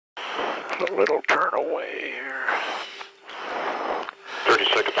A little turn away here. 30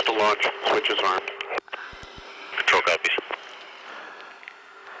 seconds to launch. Switches armed. Control copies.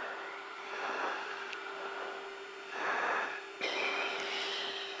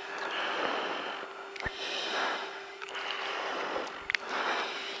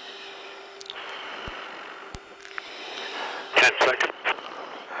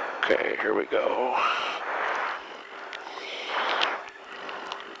 Okay, here we go.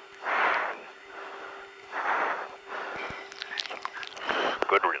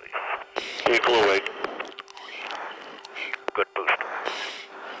 Good release. Vehicle away. Good boost.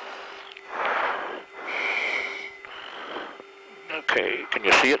 Okay, can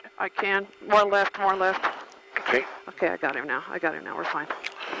you see it? I can. More left, more left. Okay. Okay, I got him now. We're fine.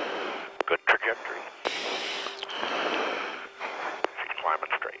 Good trajectory. She's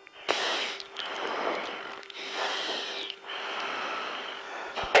climbing straight.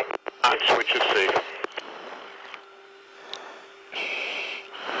 Switch is safe.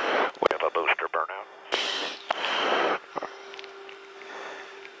 We have a booster burnout.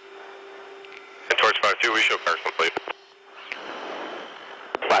 And towards 5-2, we show cars complete.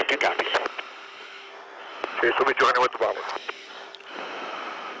 5-2 copies. Okay, so we joining with the bomber.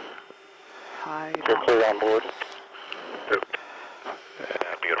 Hi. You're clear on board.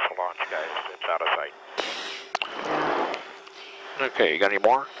 Beautiful launch, guys. It's out of sight. Okay, you got any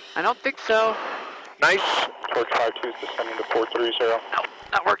more? I don't think so. Nice. Torch 5-2 is descending to 430. No,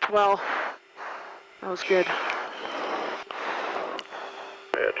 that worked well. That was good.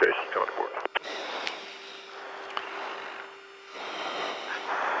 Yeah, Tracy's coming aboard.